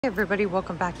Hey everybody,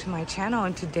 welcome back to my channel,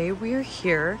 and today we are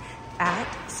here at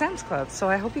Sam's Club. So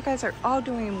I hope you guys are all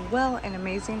doing well and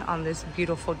amazing on this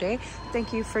beautiful day.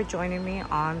 Thank you for joining me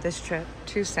on this trip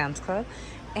to Sam's Club.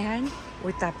 And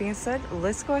with that being said,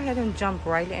 let's go ahead and jump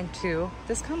right into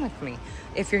this Come With Me.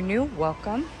 If you're new,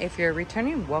 welcome. If you're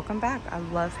returning, welcome back. I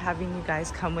love having you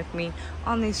guys come with me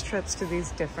on these trips to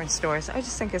these different stores. I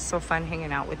just think it's so fun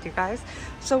hanging out with you guys.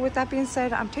 So with that being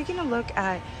said, I'm taking a look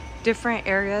at different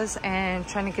areas and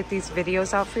trying to get these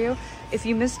videos out for you. If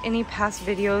you missed any past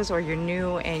videos or you're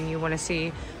new and you want to see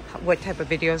what type of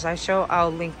videos I show, I'll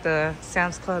link the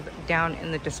Sam's Club down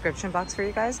in the description box for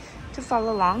you guys to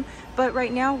follow along. But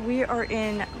right now we are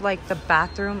in like the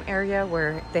bathroom area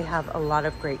where they have a lot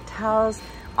of great towels.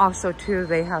 Also too,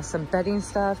 they have some bedding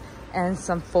stuff and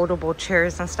some foldable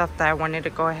chairs and stuff that I wanted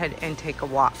to go ahead and take a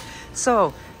walk.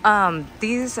 So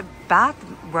these bath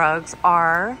rugs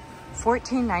are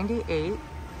 $14.98,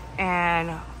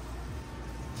 and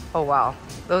oh wow,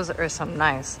 those are some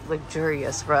nice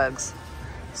luxurious rugs,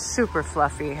 super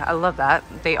fluffy. I love that.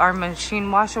 They are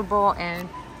machine washable and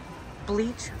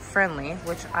bleach friendly,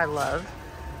 which I love.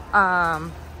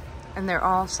 And they're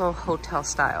also hotel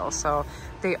style, so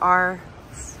they are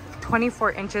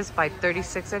 24 inches by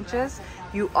 36 inches.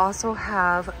 You also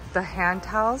have the hand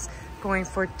towels going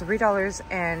for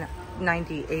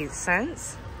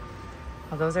 $3.98.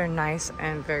 Well, those are nice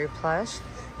and very plush.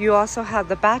 You also have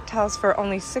the bath towels for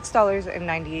only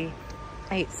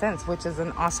 $6.98, which is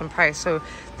an awesome price. So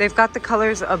they've got the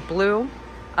colors of blue,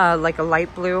 like a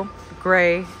light blue,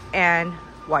 gray, and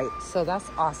white. So that's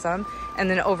awesome. And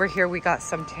then over here we got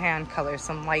some tan colors,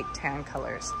 some light tan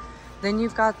colors. Then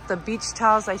you've got the beach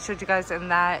towels. I showed you guys in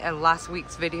that in last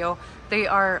week's video. They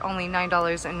are only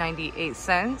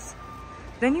 $9.98.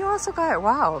 Then you also got,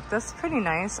 wow, that's pretty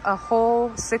nice, a whole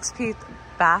 6-piece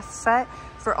bath set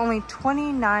for only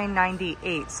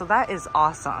 $29.98. So that is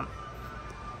awesome.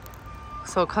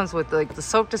 So it comes with like the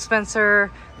soap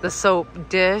dispenser, the soap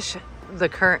dish, the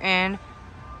curtain.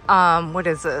 What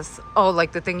is this? Oh,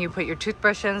 like the thing you put your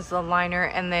toothbrush in, the liner,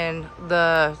 and then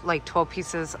the like 12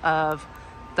 pieces of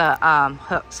the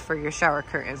hooks for your shower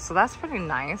curtains. So that's pretty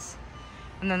nice.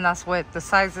 And then that's what the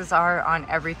sizes are on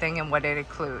everything and what it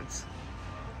includes.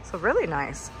 So really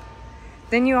nice.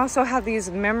 Then you also have these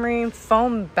memory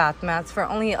foam bath mats for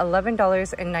only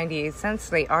 $11.98.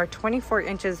 They are 24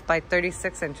 inches by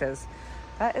 36 inches.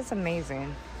 That is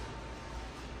amazing.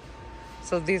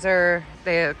 So these are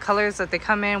the colors that they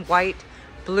come in: white,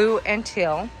 blue, and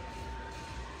teal.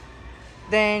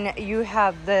 Then you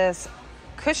have this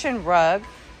cushion rug,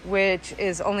 which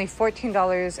is only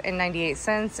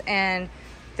 $14.98, and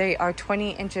they are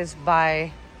 20 inches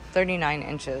by 39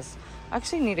 inches. I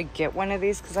actually need to get one of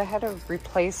these because I had to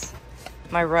replace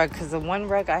my rug because the one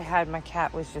rug I had, my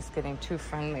cat was just getting too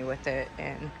friendly with it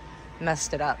and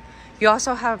messed it up. You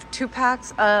also have 2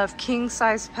 packs of king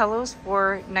size pillows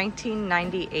for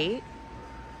 $19.98.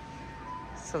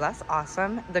 So that's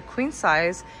awesome. The queen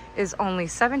size is only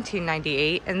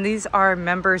 $17.98, and these are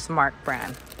Members Mark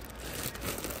brand.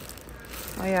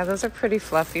 Oh yeah, those are pretty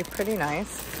fluffy, pretty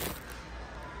nice.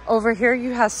 Over here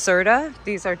you have Serta.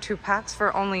 These are 2 packs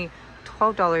for only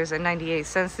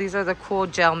 $12.98. These are the cool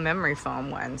gel memory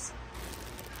foam ones.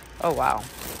 Oh wow.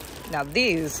 Now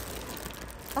these,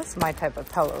 that's my type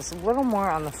of pillows. A little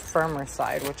more on the firmer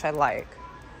side, which I like.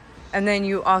 And then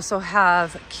you also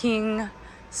have king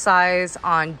size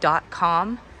on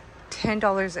 .com,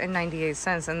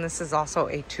 $10.98. And this is also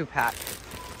a 2-pack.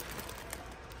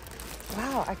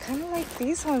 Wow, I kind of like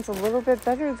these ones a little bit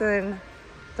better than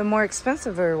the more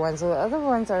expensive ones. The other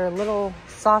ones are a little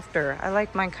softer. I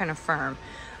like mine kind of firm.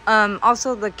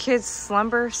 Also, the kids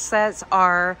slumber sets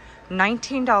are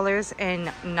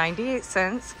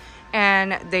 $19.98,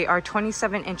 and they are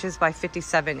 27 inches by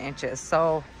 57 inches.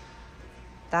 So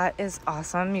that is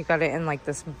awesome. You got it in like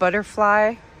this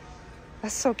butterfly.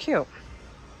 That's so cute.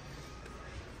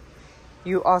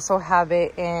 You also have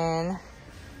it in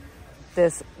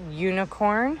this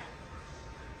unicorn.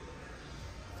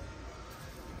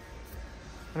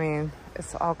 I mean,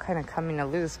 it's all kind of coming to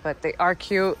loose, but they are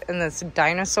cute. And this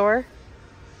dinosaur,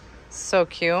 so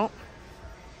cute.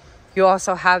 You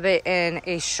also have it in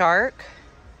a shark.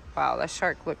 Wow, that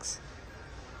shark looks,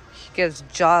 he gives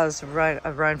Jaws a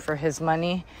run for his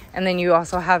money. And then you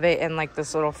also have it in like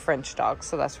this little French dog,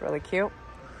 so that's really cute.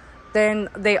 Then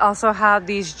they also have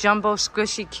these jumbo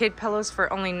squishy kid pillows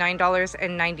for only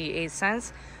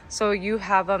 $9.98. So you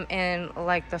have them in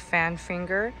like the fan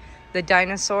finger, the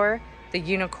dinosaur, the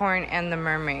unicorn, and the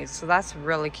mermaid. So that's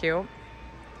really cute.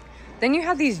 Then you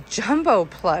have these jumbo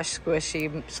plush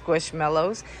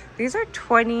squishmallows. These are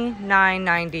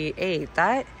 $29.98.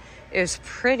 That is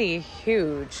pretty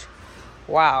huge.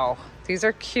 Wow, these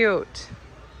are cute.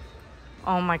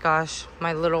 Oh my gosh,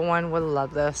 my little one would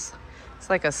love this. It's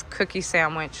like a cookie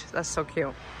sandwich. That's so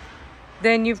cute.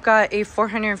 Then you've got a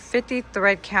 450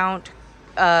 thread count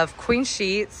of queen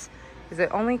sheets. Is it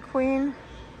only queen?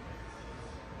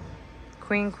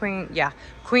 Queen, yeah.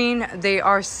 Queen, they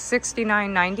are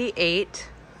 $69.98.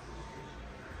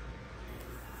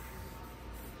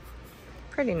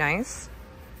 Pretty nice.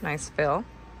 Nice fill.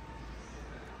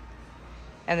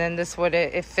 And then this would,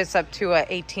 it fits up to a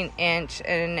 18-inch,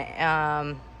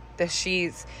 and the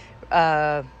sheets,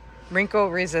 wrinkle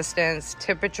resistance,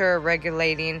 temperature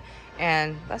regulating,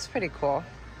 and that's pretty cool.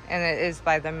 And it is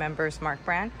by the Members Mark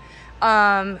brand.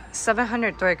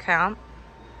 700 thread count.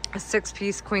 A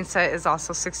 6-piece queen set is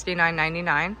also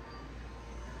 $69.99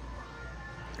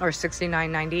 or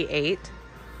 $69.98.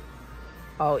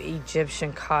 Oh,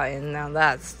 Egyptian cotton. Now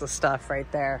that's the stuff right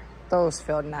there. Those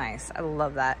feel nice. I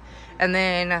love that. And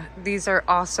then these are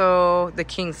also the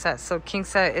king set. So king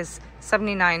set is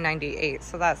 $79.98.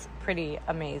 So that's pretty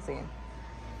amazing.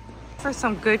 For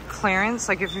some good clearance,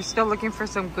 like if you're still looking for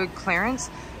some good clearance,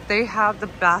 they have the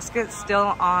baskets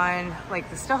still on, like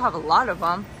they still have a lot of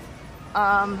them.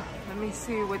 Let me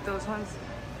see what those ones.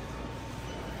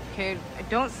 Okay, I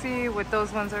don't see what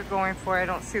those ones are going for. I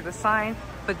don't see the sign,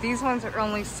 but these ones are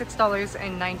only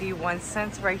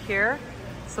 $6.91 right here.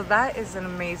 So that is an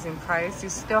amazing price. You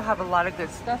still have a lot of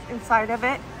good stuff inside of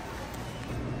it.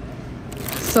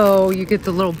 So you get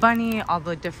the little bunny, all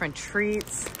the different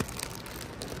treats.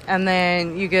 And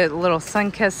then you get little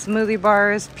sun-kissed smoothie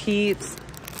bars, Peeps,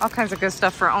 all kinds of good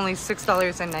stuff for only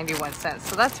 $6.91.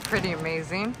 So that's pretty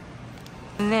amazing.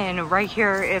 And then right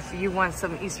here, if you want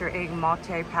some Easter egg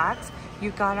multi-packs,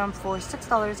 you got them for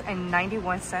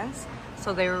 $6.91.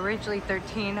 So they were originally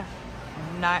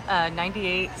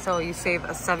 $13.98. So you save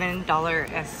a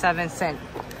 $7.07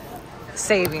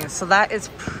 savings. So that is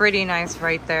pretty nice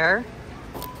right there.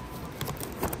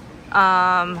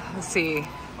 Let's see.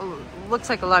 Looks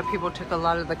like a lot of people took a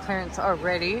lot of the clearance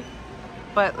already.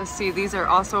 But let's see, these are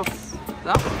also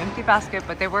empty basket,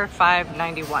 but they were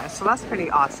 $5.91, so that's pretty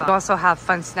awesome. You also have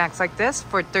fun snacks like this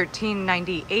for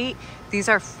 $13.98. These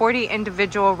are 40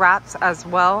 individual wraps as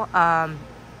well.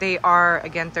 They are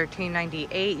again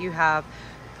 $13.98. You have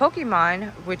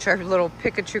Pokemon, which are little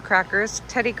Pikachu crackers,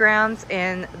 Teddy Grahams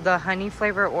in the honey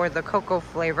flavor or the cocoa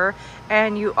flavor,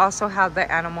 and you also have the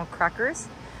animal crackers.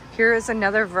 Here is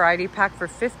another variety pack for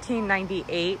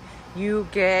 $15.98. You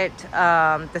get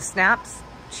the Snaps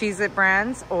Cheez-It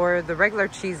brands or the regular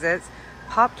Cheez-Its,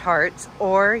 Pop-Tarts,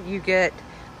 or you get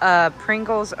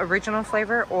Pringles original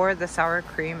flavor or the sour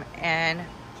cream and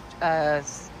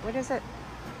what is it?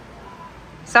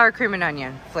 Sour cream and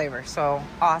onion flavor. So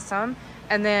awesome.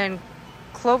 And then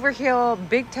Clover Hill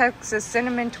Big Texas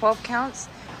Cinnamon 12 counts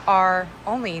are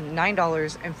only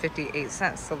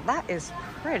 $9.58. So that is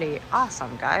pretty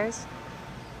awesome, guys.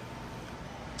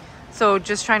 So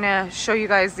just trying to show you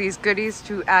guys these goodies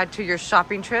to add to your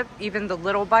shopping trip. Even the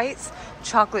Little Bites,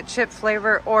 chocolate chip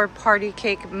flavor or party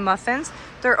cake muffins,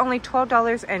 they're only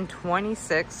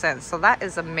 $12.26. So that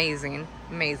is amazing,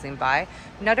 amazing buy.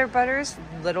 Nutter Butters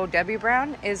Little Debbie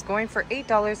Brown is going for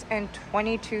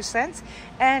 $8.22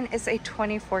 and it's a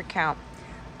 24 count.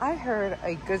 I heard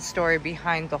a good story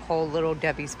behind the whole Little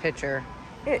Debbie's picture.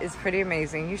 It is pretty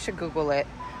amazing. You should Google it.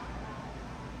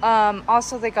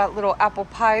 Also, they got little apple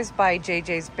pies by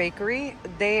JJ's Bakery.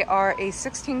 They are a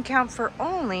 16 count for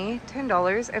only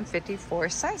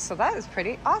 $10.54. So that is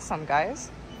pretty awesome, guys.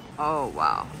 Oh,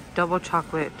 wow. Double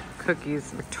chocolate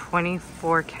cookies for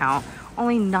 24 count.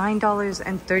 Only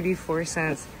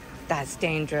 $9.34. That's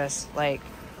dangerous. That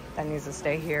needs to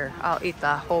stay here. I'll eat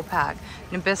the whole pack.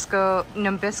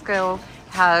 Nabisco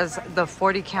has the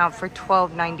 40 count for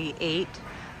 $12.98.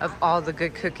 Of all the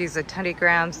good cookies, the Teddy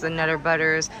Grahams, the Nutter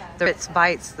Butters, the Ritz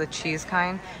Bites, the cheese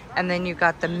kind. And then you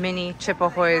got the mini Chip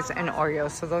Ahoys and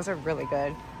Oreos. So those are really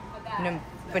good.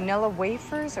 Vanilla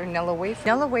wafers or Nilla wafers.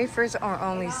 Nilla wafers are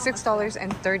only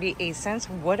 $6.38.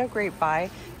 What a great buy.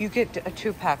 You get a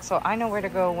 2-pack. So I know where to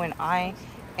go when I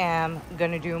am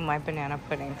gonna do my banana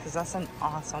pudding because that's an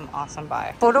awesome, awesome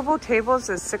buy. Foldable tables,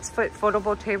 a 6-foot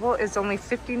foldable table is only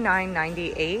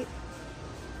 $59.98.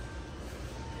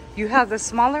 You have the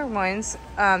smaller ones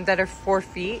that are 4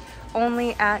 feet,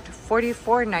 only at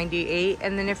 $44.98.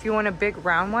 And then if you want a big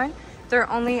round one,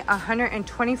 they're only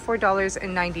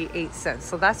 $124.98.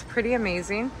 So that's pretty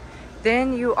amazing.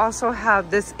 Then you also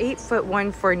have this 8-foot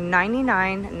one for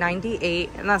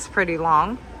 $99.98, and that's pretty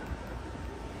long.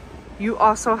 You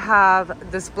also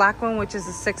have this black one, which is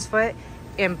a 6-foot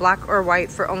in black or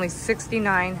white for only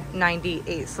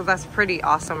 $69.98. So that's pretty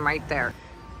awesome right there.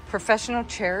 professional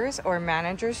chairs or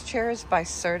manager's chairs by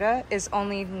Serta is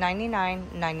only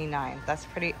 $99.99. That's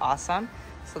pretty awesome.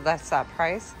 So that's that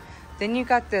price. Then you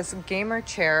got this gamer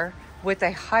chair with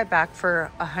a high back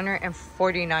for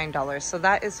 $149. So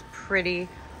that is pretty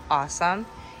awesome.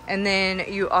 And then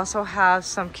you also have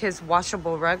some kids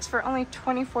washable rugs for only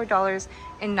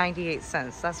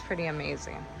 $24.98. That's pretty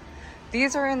amazing.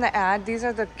 These are in the ad. These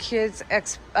are the kids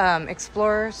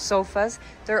Explorer sofas.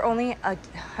 They're only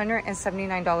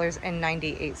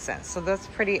 $179.98. So that's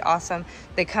pretty awesome.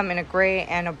 They come in a gray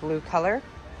and a blue color.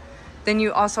 Then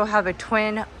you also have a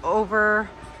twin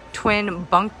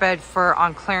bunk bed for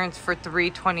on clearance for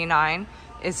 $329.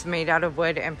 It's made out of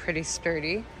wood and pretty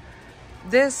sturdy.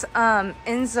 This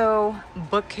Enzo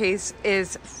bookcase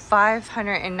is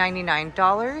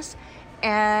 $599,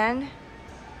 and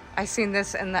I seen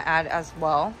this in the ad as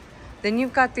well. Then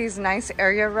you've got these nice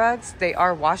area rugs. They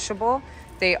are washable.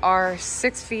 They are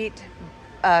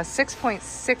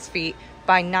 6.6 feet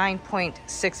by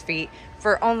 9.6 feet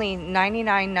for only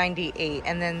 $99.98.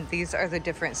 And then these are the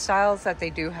different styles that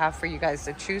they do have for you guys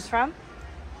to choose from.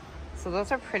 So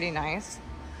those are pretty nice.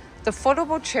 The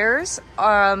foldable chairs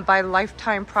by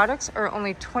Lifetime Products are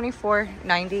only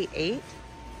 $24.98.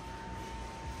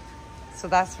 So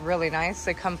that's really nice.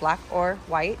 They come black or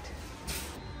white.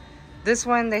 This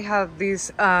one, they have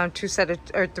these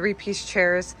three-piece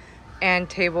chairs and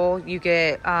table. You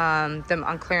get them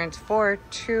on clearance for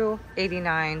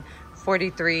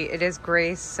 $289.43. It is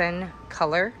gray sin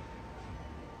color.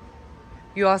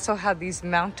 You also have these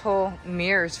mantle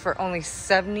mirrors for only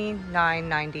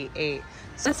 $79.98.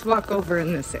 So let's walk over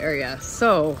in this area.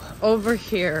 So over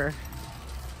here,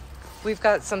 we've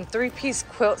got some three-piece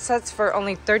quilt sets for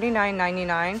only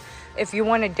 $39.99. If you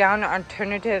want a down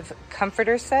alternative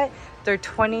comforter set, they're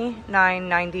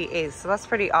 $29.98. So that's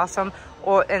pretty awesome.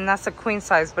 And that's a queen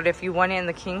size. But if you want it in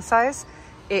the king size,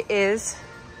 it is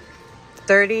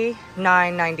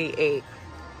 $39.98.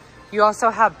 You also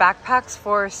have backpacks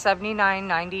for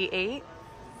 $79.98.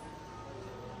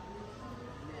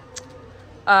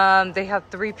 They have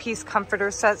three-piece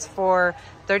comforter sets for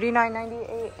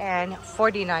 $39.98 and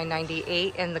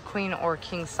 $49.98 in the queen or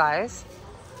king size.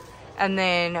 And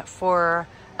then for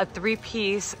a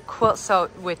three-piece quilt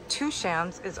set with two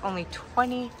shams is only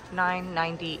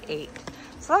 $29.98.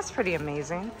 So that's pretty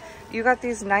amazing. You got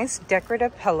these nice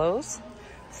decorative pillows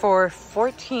for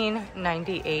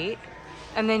 $14.98.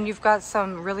 And then you've got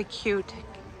some really cute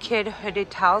kid hooded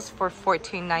towels for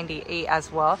 $14.98 as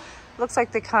well. Looks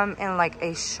like they come in like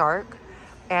a shark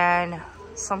and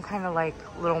some kind of like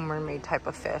Little Mermaid type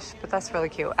of fish, but that's really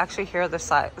cute. Actually, here are the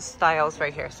styles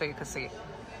right here so you can see.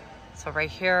 So right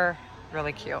here,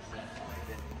 really cute.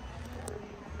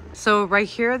 So right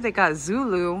here they got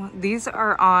Zulu. These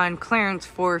are on clearance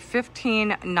for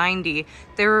 $15.90.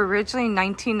 They were originally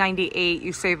 $19.98.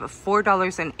 You save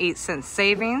 $4.08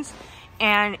 savings,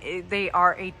 and they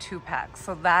are a 2-pack.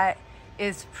 So that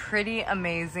is pretty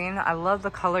amazing. I love the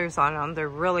colors on them. They're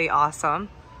really awesome.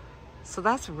 So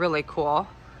that's really cool.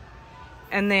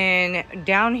 And then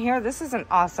down here, this is an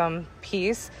awesome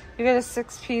piece. You get a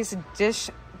 6-piece dish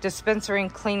dispensing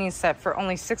cleaning set for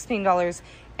only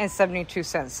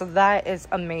 $16.72. So that is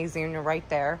amazing right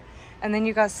there. And then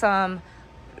you got some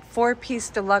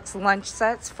 4-piece deluxe lunch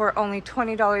sets for only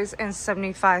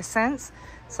 $20.75.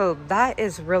 So that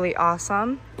is really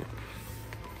awesome.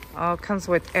 It comes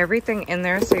with everything in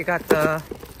there. So you got the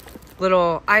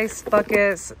little ice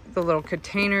buckets, the little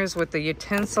containers with the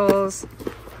utensils.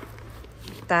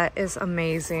 That is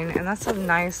amazing. And that's a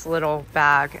nice little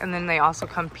bag. And then they also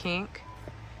come pink.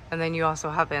 And then you also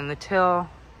have it in the teal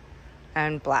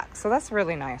and black. So that's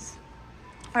really nice.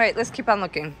 All right, let's keep on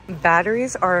looking.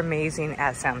 Batteries are amazing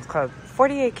at Sam's Club.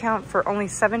 48 count for only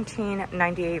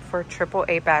 $17.98 for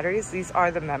AAA batteries. These are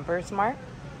the Members Mark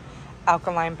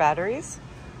alkaline batteries.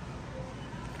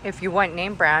 If you want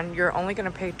name brand, you're only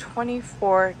going to pay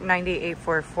 $24.98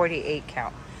 for a 48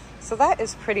 count. So that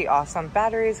is pretty awesome.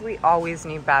 Batteries, we always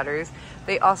need batteries.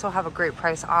 They also have a great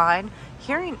price on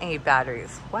hearing aid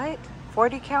batteries. What?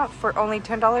 40 count for only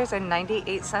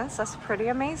 $10.98. That's pretty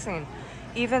amazing.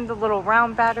 Even the little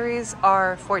round batteries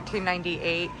are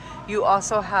 $14.98. You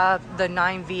also have the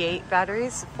 9V8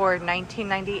 batteries for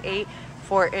 $19.98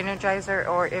 for Energizer,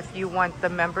 or if you want the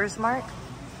Members Mark,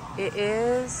 it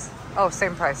is, oh,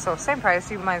 same price. So same price,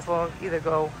 you might as well either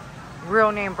go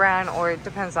real name brand, or it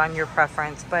depends on your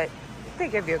preference, but they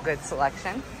give you a good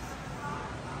selection.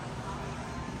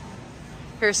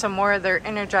 Here's some more of their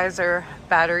Energizer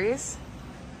batteries.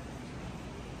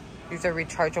 These are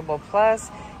rechargeable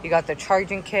plus. You got the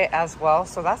charging kit as well,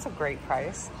 so that's a great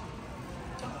price.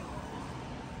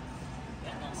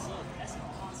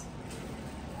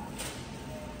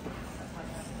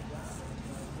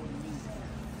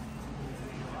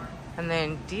 And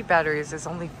then D batteries is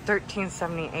only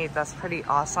 $13.78. That's pretty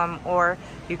awesome. Or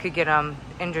you could get them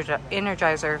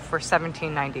Energizer for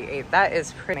 $17.98. That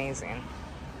is pretty amazing.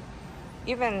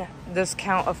 Even this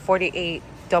count of 48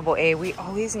 AA, we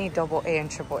always need AA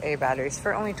and AAA batteries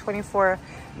for only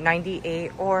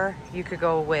 $24.98. Or you could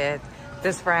go with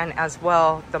this brand as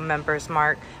well, the Members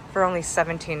Mark, for only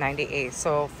 $17.98.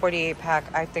 So 48 pack,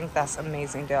 I think that's an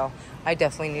amazing deal. I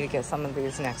definitely need to get some of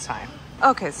these next time.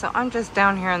 Okay, so I'm just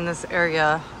down here in this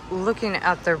area looking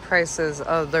at their prices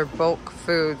of their bulk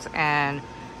foods, and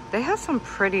they have some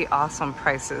pretty awesome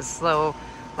prices. So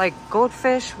like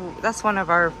goldfish, that's one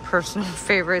of our personal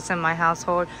favorites in my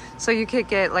household. So you could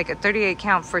get like a 38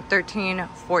 count for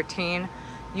 $13.14.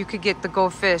 You could get the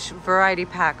goldfish variety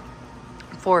pack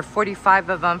for 45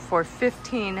 of them for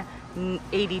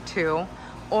 $15.82,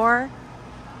 or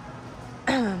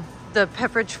the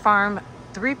Pepperidge Farm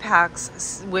 3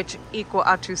 packs, which equal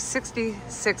out to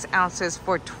 66 ounces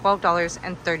for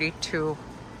 $12.32.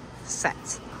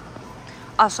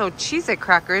 Also, Cheez-It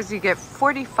crackers, you get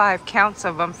 45 counts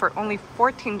of them for only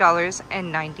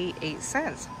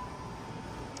 $14.98.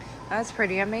 That's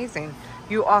pretty amazing.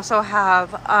 You also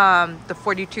have the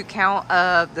 42 count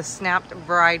of the Snapped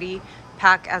variety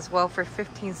pack as well for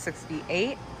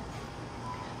 $15.68.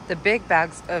 The big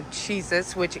bags of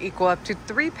Cheez-Its, which equal up to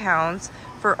 3 pounds,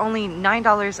 for only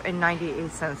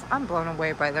 $9.98. I'm blown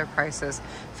away by their prices.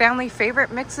 Family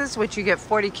favorite mixes, which you get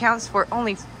 40 counts for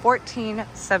only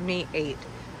 $14.78.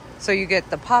 So you get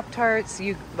the Pop-Tarts,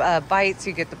 Bites,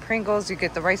 you get the Pringles, you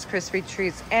get the Rice Krispie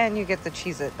Treats, and you get the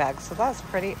Cheez-It bags. So that's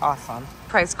pretty awesome.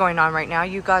 Price going on right now.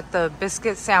 You got the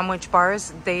biscuit sandwich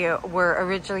bars. They were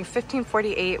originally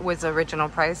 $15.48 was the original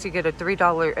price. You get a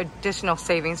 $3 additional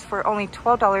savings for only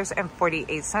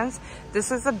 $12.48.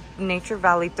 This is a Nature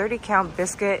Valley 30 count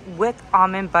biscuit with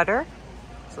almond butter.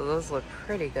 So those look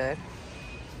pretty good.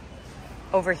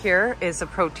 Over here is the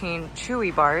protein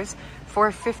chewy bars for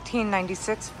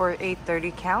 $15.96 for a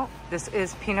 30 count. This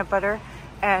is peanut butter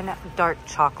and dark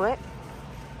chocolate.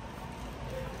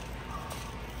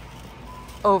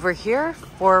 Over here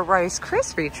for Rice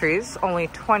Krispie Treats, only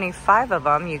 25 of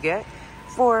them you get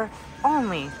for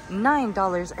only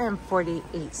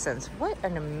 $9.48. What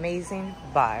an amazing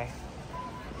buy.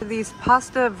 These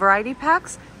pasta variety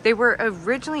packs, they were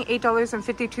originally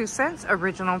 $8.52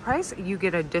 original price. You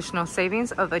get additional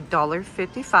savings of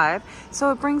 $1.55,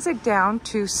 so it brings it down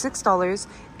to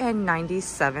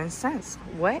 $6.97.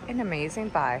 What an amazing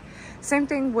buy. Same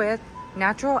thing with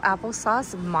natural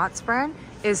applesauce. Mott's brand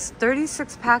is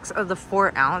 36 packs of the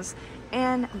 4 ounce,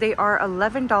 and they are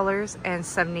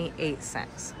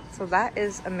 $11.78. So that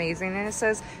is amazing. And it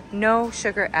says no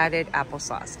sugar added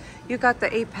applesauce. You got the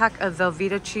 8 pack of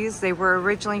Velveeta cheese. They were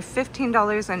originally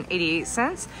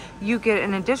 $15.88. You get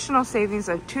an additional savings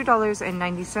of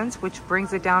 $2.90, which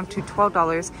brings it down to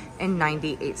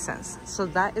 $12.98. So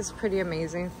that is pretty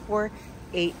amazing for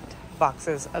 8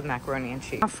 boxes of macaroni and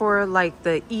cheese. For like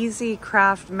the Easy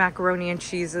Craft macaroni and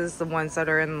cheeses, the ones that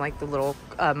are in like the little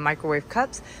microwave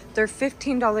cups, they're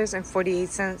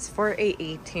 $15.48 for a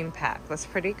 18 pack. That's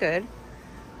pretty good.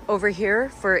 Over here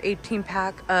for 18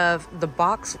 pack of the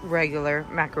box regular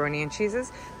macaroni and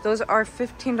cheeses, those are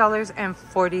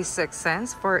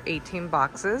 $15.46 for 18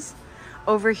 boxes.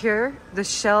 Over here, the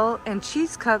shell and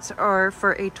cheese cups are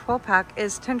for a 12 pack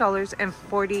is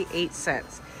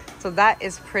 $10.48. So that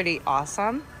is pretty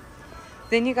awesome.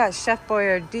 Then you got Chef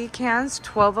Boyardee cans,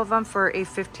 12 of them for a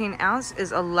 15 ounce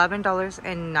is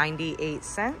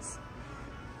 $11.98.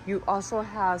 You also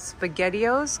have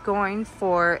SpaghettiOs going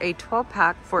for a 12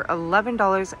 pack for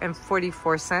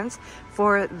 $11.44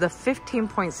 for the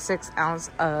 15.6 ounce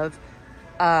of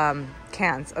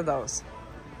cans of those.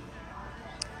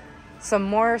 Some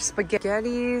more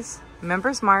spaghettis.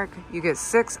 Members Mark, you get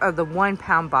 6 of the 1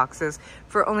 pound boxes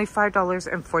for only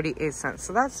 $5.48.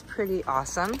 So that's pretty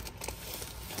awesome.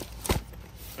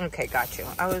 Okay, got you.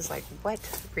 I was like, what?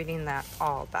 Reading that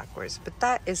all backwards. But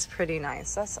that is pretty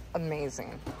nice. That's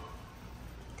amazing.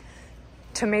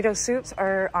 Tomato soups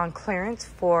are on clearance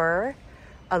for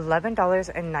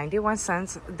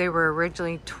 $11.91. They were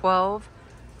originally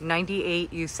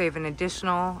 $12.98. You save an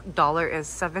additional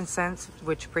 $1.07,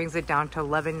 which brings it down to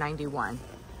 $11.91.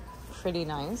 Pretty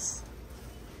nice.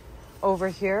 Over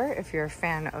here, if you're a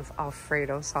fan of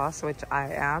Alfredo sauce, which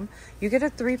I am, you get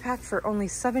a 3 pack for only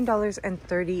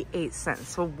 $7.38.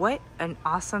 So what an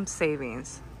awesome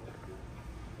savings.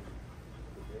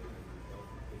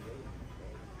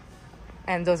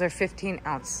 And those are 15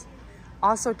 ounce.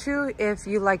 Also too, if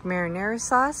you like marinara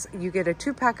sauce, you get a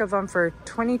 2 pack of them for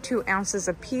 22 ounces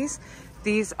a piece.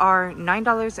 These are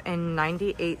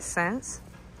 $9.98.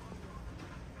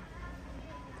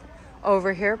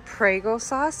 Over here, Prego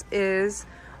sauce is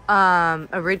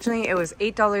originally it was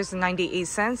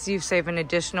 $8.98. You save an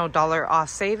additional $1 off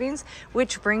savings,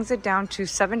 which brings it down to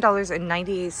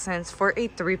 $7.98 for a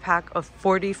 3-pack of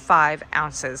 45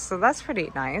 ounces. So that's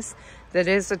pretty nice. That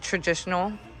is a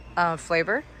traditional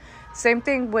flavor. Same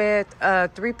thing with a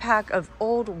 3-pack of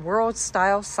Old World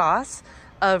style sauce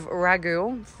of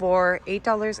ragu for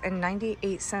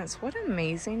 $8.98. What an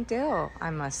amazing deal,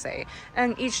 I must say.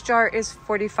 And each jar is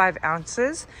 45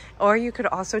 ounces, or you could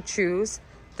also choose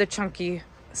the chunky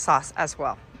sauce as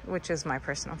well, which is my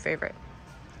personal favorite.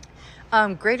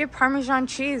 Grated Parmesan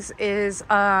cheese is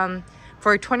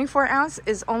for a 24 ounce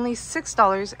is only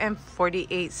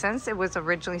 $6.48. It was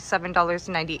originally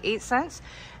 $7.98.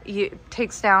 It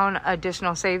takes down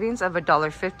additional savings of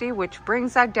 $1.50, which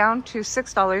brings that down to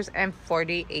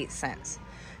 $6.48.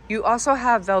 You also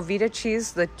have Velveeta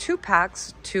cheese, the 2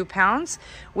 packs, 2 pounds,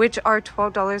 which are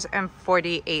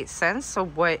 $12.48. So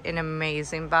what an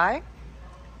amazing buy.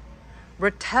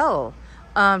 Rotel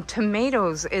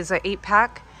tomatoes is an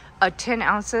 8-pack, 10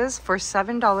 ounces for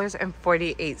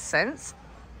 $7.48.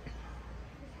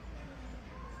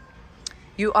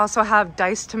 You also have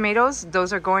diced tomatoes.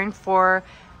 Those are going for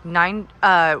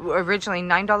originally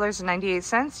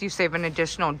 $9.98. You save an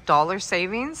additional $1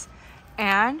 savings,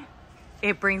 and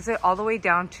it brings it all the way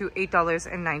down to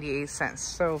 $8.98.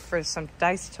 So for some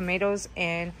diced tomatoes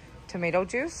and tomato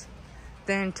juice.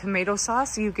 Then tomato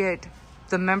sauce, you get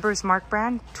the Members Mark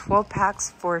brand, 12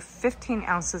 packs for 15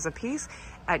 ounces a piece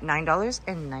at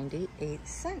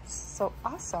 $9.98. So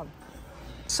awesome.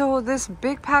 So this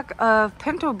big pack of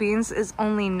pinto beans is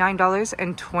only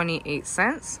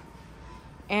 $9.28.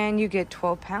 And you get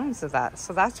 12 pounds of that.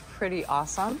 So that's pretty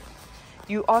awesome.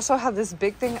 You also have this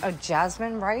big thing of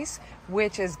jasmine rice,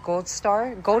 which is golden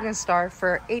star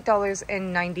for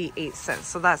 $8.98.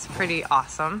 So that's pretty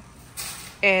awesome.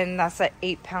 And that's an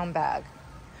 8-pound bag.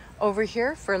 Over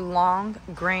here for long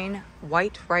grain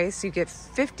white rice, you get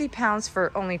 50 pounds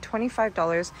for only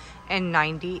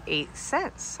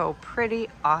 $25.98. So pretty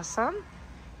awesome.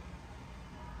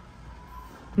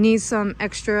 Need some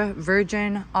extra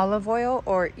virgin olive oil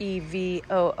or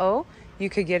EVOO? You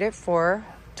could get it for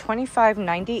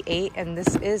 $25.98, and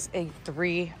this is a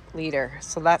 3-liter.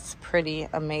 So that's pretty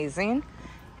amazing.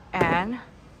 And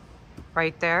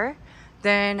right there.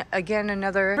 Then again,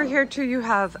 over here too, you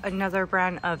have another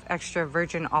brand of extra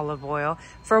virgin olive oil.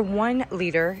 For 1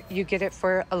 liter, you get it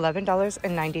for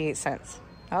 $11.98.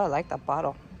 Oh, I like that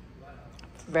bottle.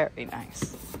 Very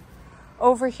nice.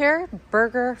 Over here,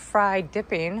 burger fry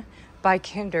dipping by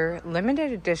Kinder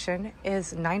limited edition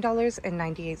is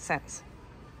 $9.98.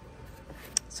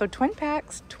 So twin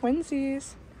packs,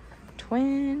 twinsies,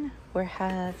 twin, where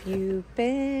have you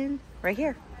been? Right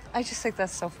here. I just think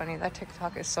that's so funny. That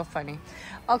TikTok is so funny.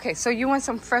 Okay, so you want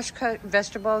some fresh cut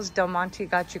vegetables? Del Monte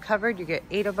got you covered. You get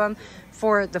 8 of them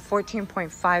for the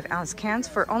 14.5 ounce cans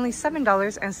for only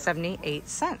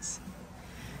 $7.78.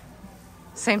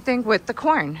 Same thing with the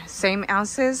corn. Same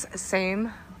ounces,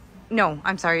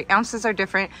 ounces are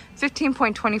different.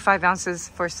 15.25 ounces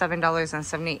for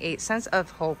 $7.78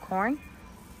 of whole corn.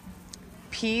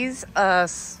 Peas,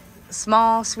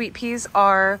 small sweet peas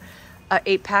are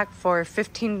 8-pack for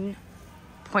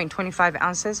 15.25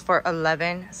 ounces for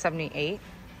 $11.78.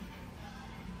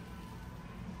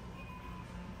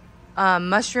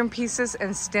 Mushroom pieces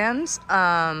and stems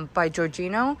by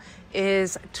Giorgino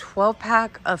is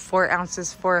 12-pack of 4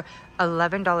 ounces for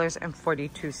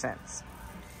 $11.42.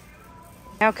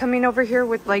 Now coming over here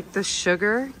with like the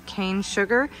sugar, cane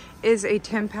sugar, is a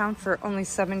 10-pound for only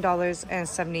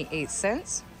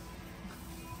 $7.78.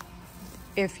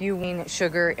 If you mean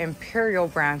sugar, Imperial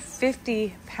brand,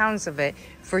 50 pounds of it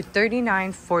for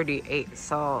 $39.48.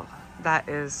 So that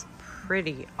is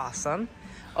pretty awesome.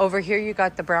 Over here you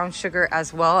got the brown sugar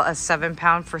as well, a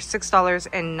 7-pound for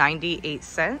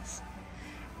 $6.98.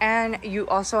 And you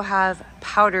also have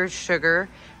powdered sugar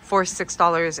for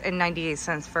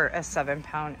 $6.98 for a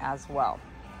 7-pound as well.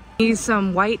 Need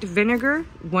some white vinegar,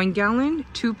 1 gallon,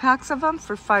 2 packs of them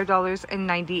for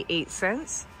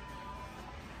 $5.98.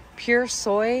 Pure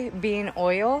soybean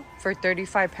oil for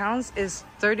 35 pounds is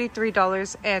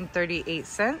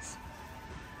 $33.38.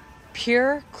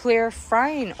 Pure clear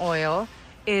frying oil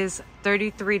is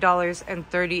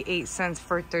 $33.38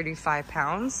 for 35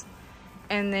 pounds.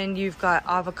 And then you've got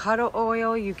avocado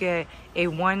oil. You get a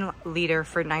 1 liter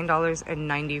for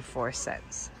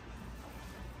 $9.94.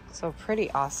 So pretty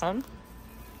awesome.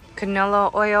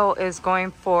 Canola oil is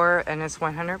going for, and it's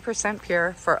 100%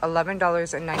 pure, for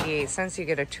 $11.98. You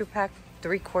get a 2-pack,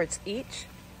 3 quarts each.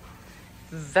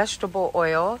 Vegetable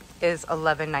oil is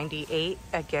 $11.98.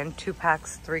 Again, 2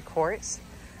 packs, 3 quarts.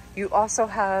 You also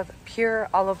have pure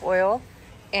olive oil,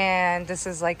 and this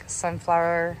is like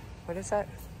sunflower, what is that?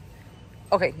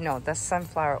 Okay, no, that's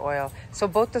sunflower oil. So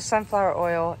both the sunflower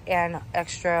oil and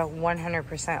extra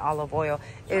 100% olive oil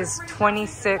is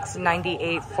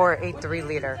 $26.98 for a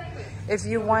 3-liter. If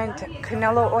you want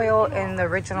canola oil in the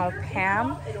original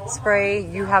Pam spray,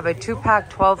 you have a 2-pack,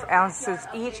 12 ounces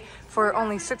each for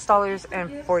only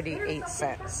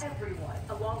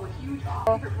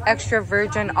 $6.48. Extra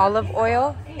virgin olive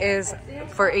oil is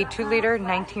for a 2-liter,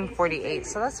 $19.48.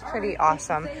 So that's pretty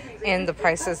awesome in the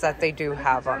prices that they do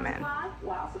have them in.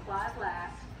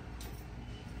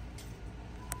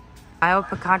 Mayo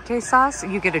picante sauce,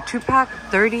 you get a 2-pack,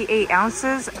 38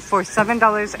 ounces for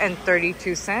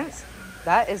 $7.32.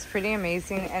 That is pretty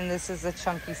amazing, and this is a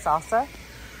chunky salsa.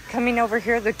 Coming over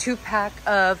here, the 2-pack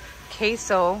of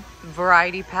queso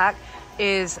variety pack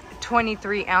is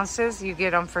 23 ounces. You get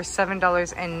them for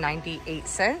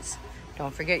 $7.98.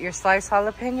 Don't forget your sliced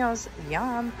jalapenos,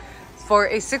 yum, for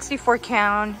a 64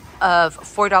 count of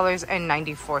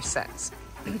 $4.94.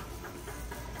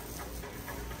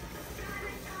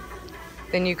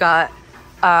 Then you got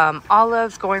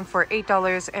olives going for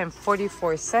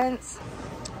 $8.44.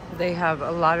 They have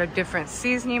a lot of different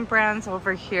seasoning brands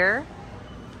over here.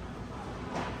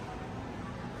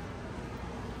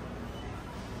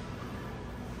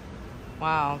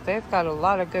 Wow, they've got a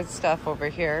lot of good stuff over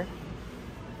here.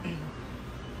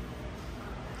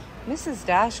 Mrs.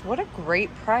 Dash, what a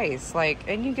great price. Like,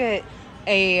 and you get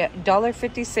a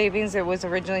 $1.50 savings. It was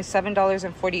originally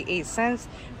 $7.48,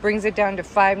 brings it down to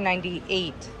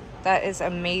 $5.98. That is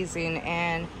amazing.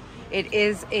 And it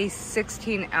is a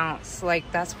 16 ounce.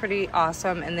 Like, that's pretty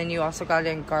awesome. And then you also got it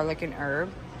in garlic and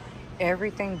herb.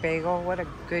 Everything bagel, what a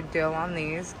good deal on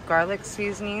these. Garlic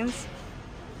seasonings,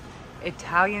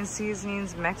 Italian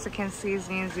seasonings, Mexican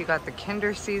seasonings. You got the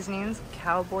Kinder seasonings,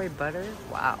 cowboy butter.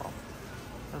 Wow,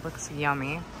 that looks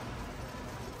yummy.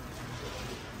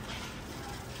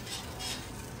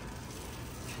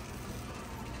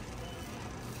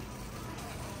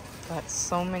 Got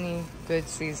so many good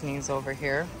seasonings over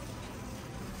here.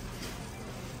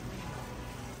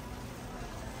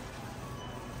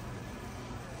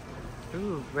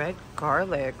 Ooh, red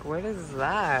garlic. What is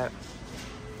that?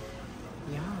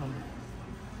 Yum.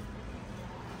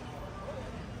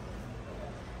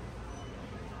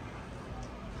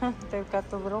 Huh, they've got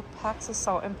the little packs of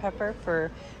salt and pepper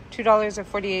for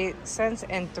 $2.48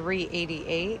 and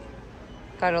 $3.88.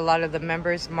 Got a lot of the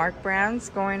Members Mark brands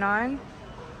going on,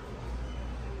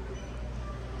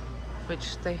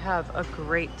 which they have a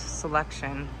great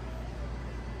selection.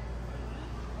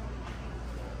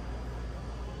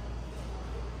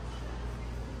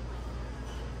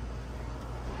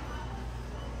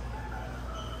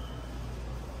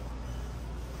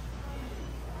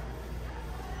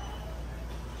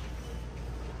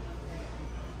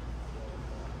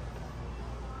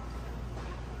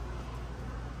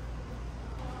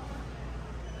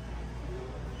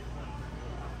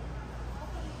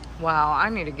 Wow, I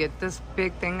need to get this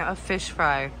big thing of fish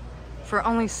fry for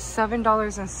only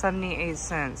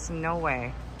 $7.78. No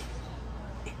way.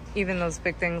 Even those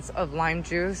big things of lime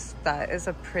juice, that is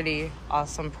a pretty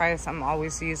awesome price. I'm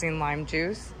always using lime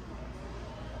juice.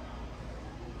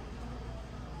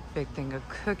 Big thing of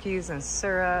cookies and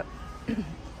syrup.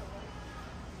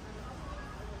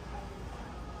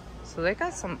 So they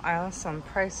got some awesome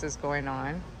prices going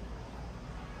on.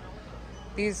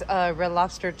 These Red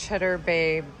Lobster Cheddar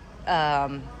Bay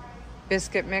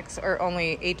biscuit mix are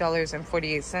only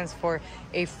 $8.48 for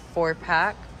a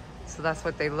 4-pack. So that's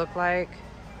what they look like.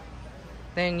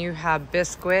 Then you have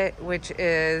Biscuit, which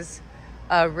is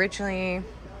originally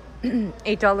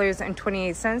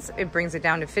 $8.28. It brings it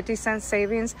down to 50-cent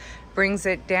savings, brings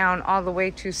it down all the way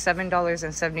to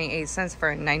 $7.78 for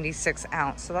a 96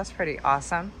 ounce. So that's pretty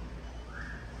awesome.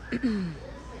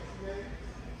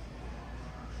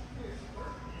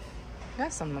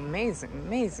 Got some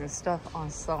amazing stuff on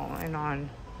sale and on,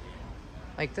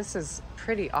 like, this is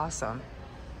pretty awesome.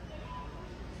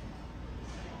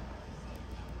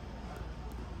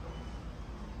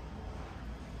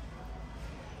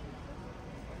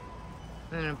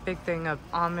 And a big thing of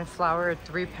almond flour,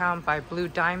 3-pound by Blue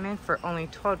Diamond for only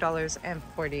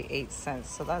 $12.48.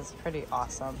 So that's pretty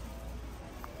awesome.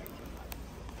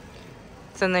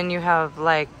 So then you have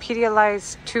like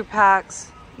Pedialyte's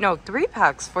 2-packs. No,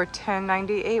 3-packs for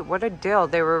 $10.98. What a deal.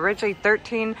 They were originally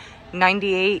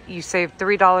 $13.98. You save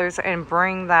 $3 and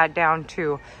bring that down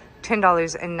to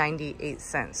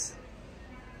 $10.98.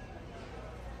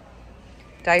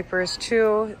 Diapers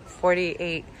too,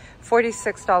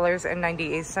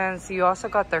 $46.98. You also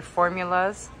got their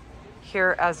formulas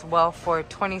here as well for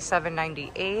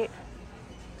 $27.98.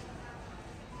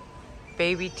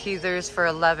 Baby teethers for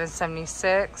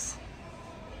 $11.76.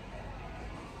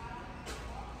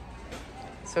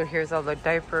 So here's all the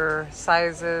diaper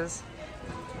sizes,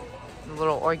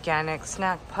 little organic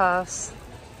snack puffs.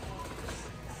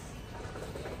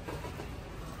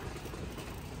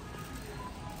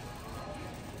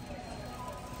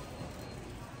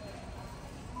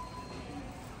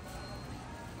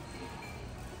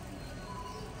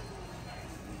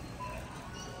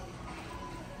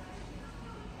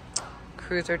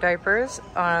 Cruiser diapers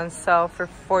on sale for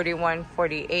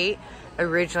 $41.48.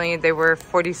 Originally they were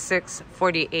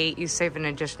 $46.48. You save an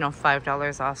additional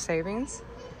 $5 off savings.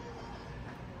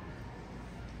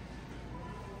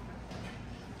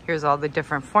 Here's all the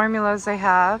different formulas they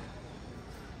have.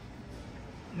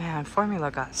 Man,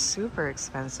 formula got super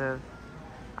expensive.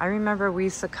 I remember we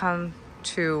used to come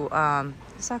to,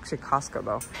 it's actually Costco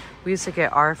though. We used to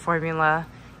get our formula,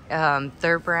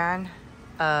 their brand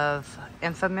of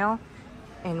Enfamil.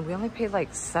 And we only paid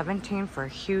like $17 for a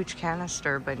huge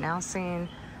canister, but now seeing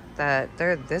that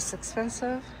they're this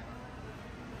expensive.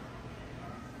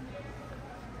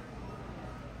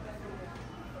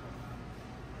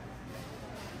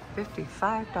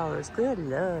 $55, good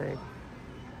Lord.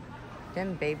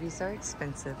 Them babies are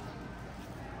expensive.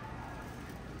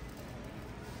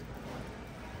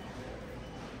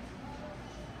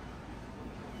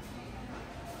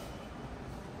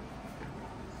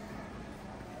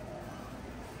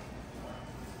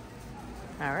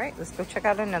 All right, let's go check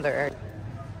out another area.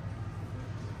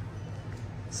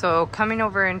 So coming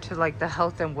over into like the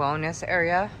health and wellness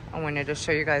area, I wanted to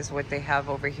show you guys what they have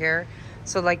over here.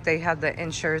 So like they have the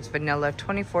Ensures Vanilla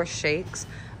 24 shakes.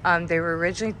 They were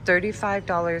originally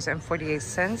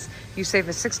 $35.48. You save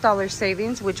a $6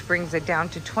 savings, which brings it down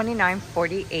to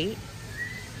 $29.48.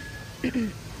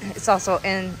 It's also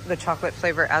in the chocolate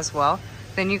flavor as well.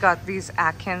 Then you got these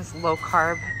Atkins low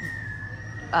carb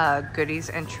goodies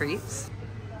and treats.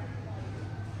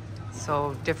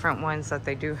 So different ones that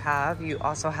they do have. You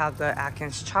also have the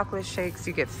Atkins chocolate shakes.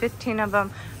 You get 15 of them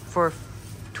for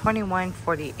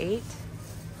 $21.48.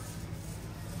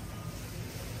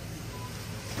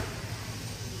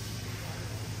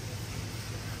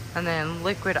 And then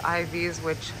liquid IVs,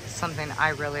 which is something I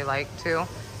really like too.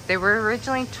 They were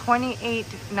originally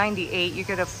 $28.98. You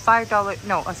get a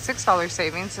 $6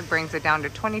 savings. It brings it down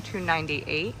to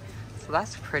 $22.98. So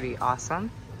that's pretty awesome.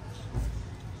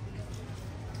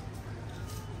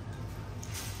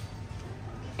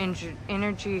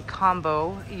 Energy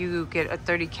combo, you get a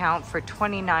 30 count for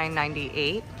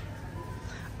 $29.98.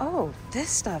 Oh,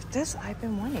 this I've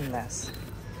been wanting this.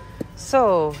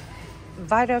 So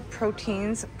Vita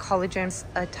Proteins collagen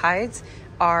tides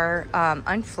are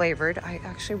unflavored. I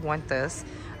actually want this.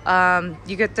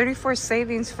 You get 34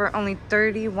 savings for only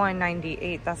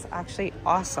 $31.98. That's actually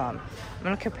awesome. I'm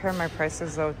gonna compare my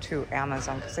prices though to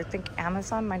Amazon, because I think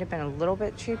Amazon might have been a little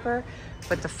bit cheaper,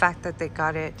 but the fact that they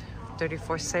got it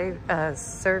 34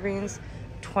 servings,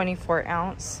 24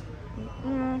 ounce,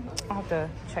 I'll have to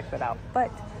check that out.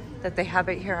 But that they have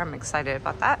it here, I'm excited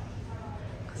about that,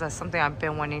 because that's something I've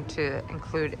been wanting to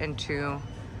include into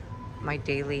my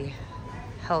daily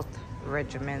health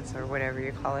regimens, or whatever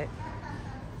you call it.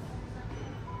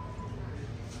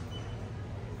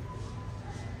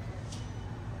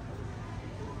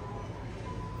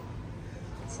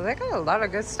 So they got a lot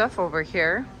of good stuff over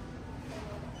here.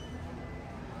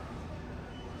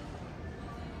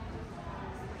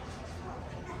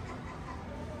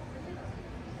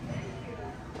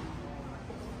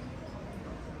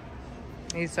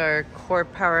 These are Core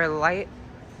Power Light,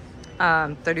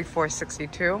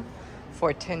 $34.62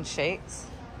 for 10 shakes.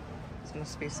 This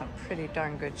must be some pretty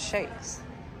darn good shakes.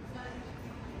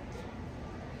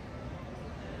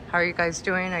 How are you guys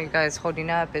doing? Are you guys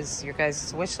holding up? Is your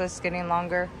guys' wish list getting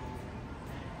longer?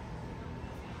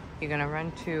 You're gonna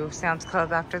run to Sam's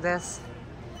Club after this?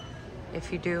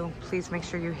 If you do, please make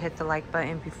sure you hit the like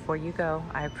button before you go.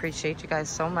 I appreciate you guys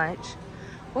so much.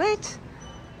 What?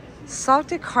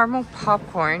 Salted caramel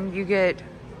popcorn, you get,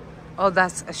 oh,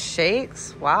 that's a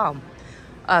shakes. Wow.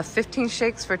 15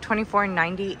 shakes for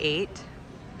 $24.98.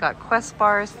 Got Quest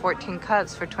bars, 14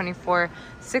 cups for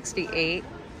 $24.68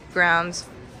 grams.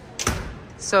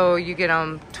 So you get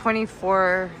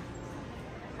 24,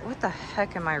 what the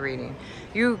heck am I reading?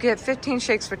 You get 15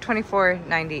 shakes for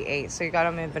 $24.98. So you got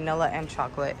them in vanilla and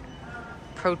chocolate.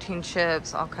 Protein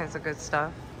chips, all kinds of good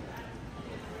stuff.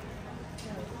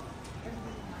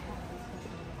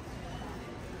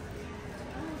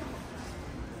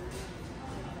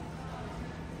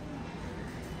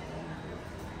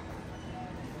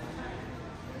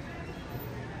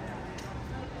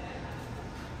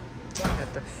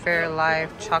 the Fairlife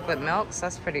chocolate milks.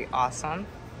 That's pretty awesome.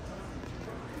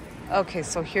 Okay,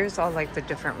 so here's all like the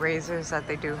different razors that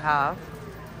they do have.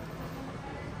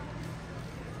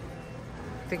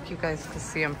 I think you guys can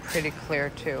see them pretty clear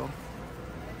too.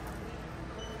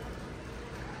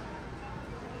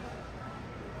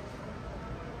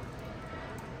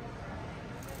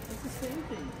 It's the same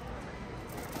thing.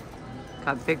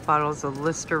 Got big bottles of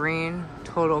Listerine,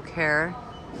 Total Care.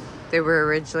 They were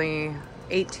originally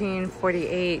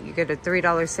 $18.48. You get a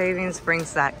 $3 savings,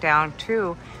 brings that down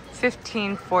to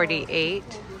 $15.48.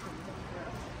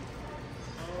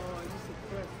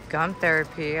 Gum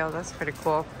therapy, oh, that's pretty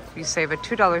cool. You save a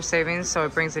 $2 savings, so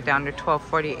it brings it down to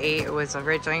 $12.48. It was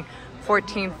originally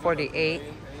 $14.48.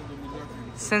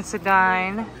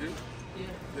 Sensodyne,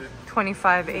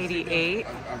 $25.88.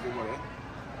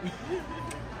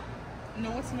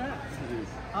 No, it's not.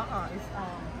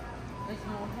 It's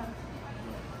no health.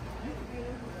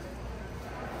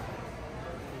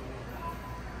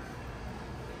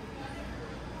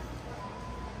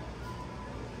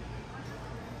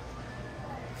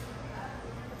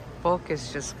 Bulk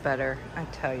is just better, I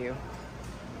tell you.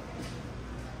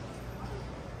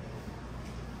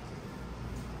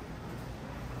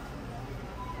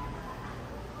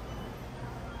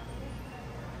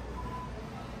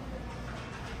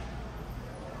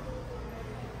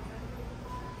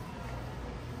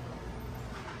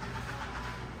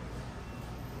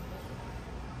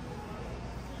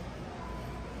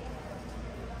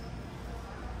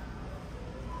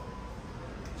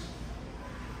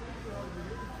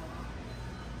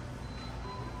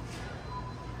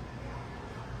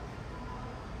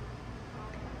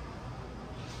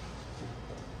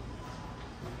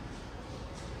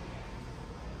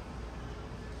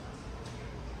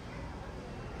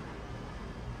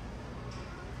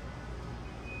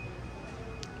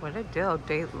 What a deal.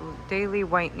 Daily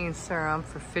whitening serum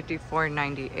for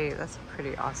 $54.98. That's a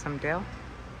pretty awesome deal.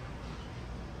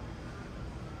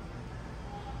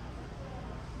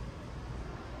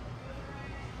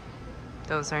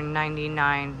 Those are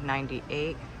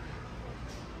 $99.98.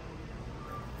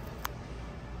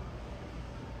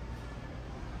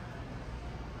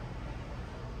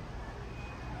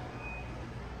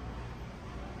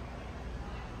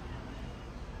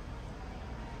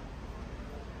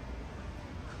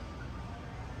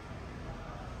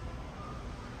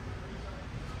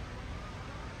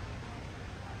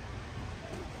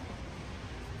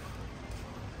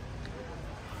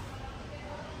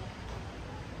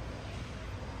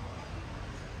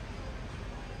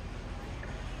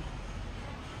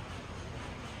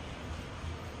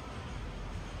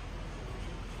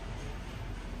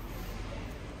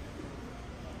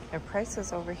 Their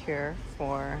prices over here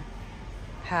for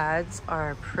pads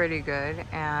are pretty good,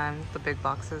 and the big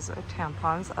boxes of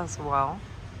tampons as well.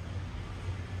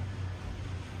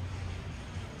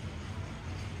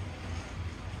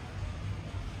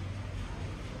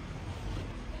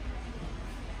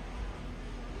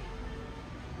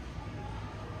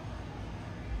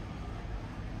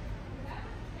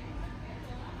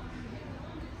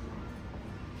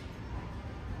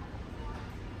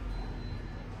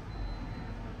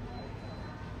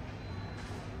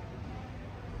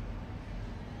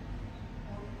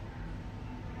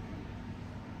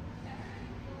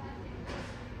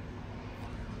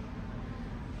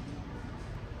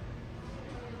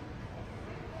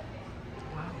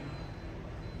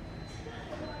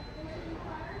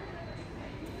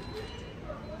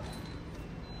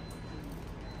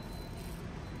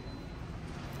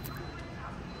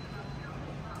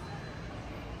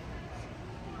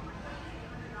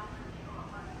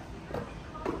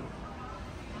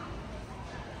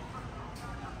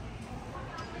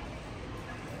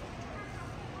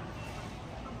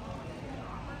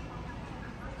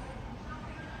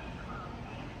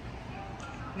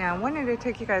 Now I wanted to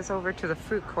take you guys over to the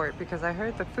food court because I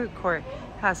heard the food court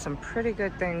has some pretty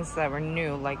good things that were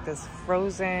new, like this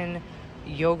frozen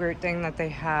yogurt thing that they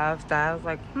have that I was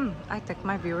like, I think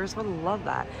my viewers would love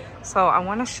that. So I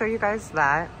want to show you guys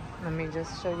that. Let me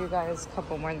just show you guys a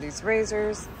couple more of these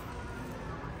razors.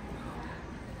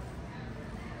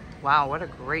 Wow, what a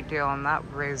great deal on that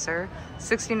razor.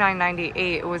 $69.98.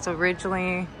 It was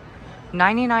originally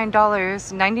 $99,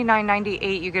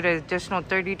 $99.98. You get an additional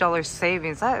 $30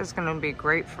 savings. That is going to be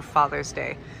great for Father's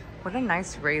Day. What a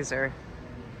nice razor.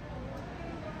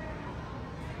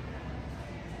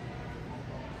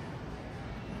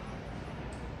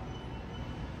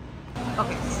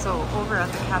 Okay, so over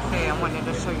at the cafe, I wanted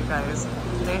to show you guys,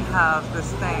 they have this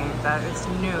thing that is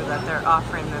new that they're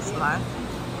offering this month.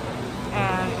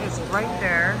 And it's right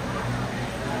there.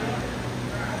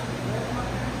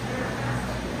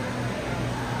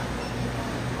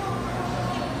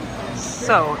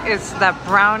 So it's that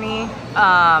brownie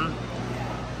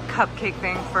cupcake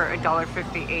thing for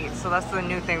 $1.58. So that's the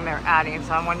new thing they're adding.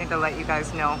 So I wanted to let you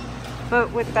guys know.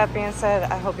 But with that being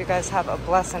said, I hope you guys have a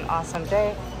blessed and awesome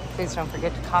day. Please don't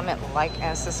forget to comment, like,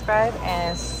 and subscribe.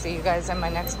 And see you guys in my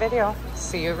next video.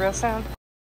 See you real soon.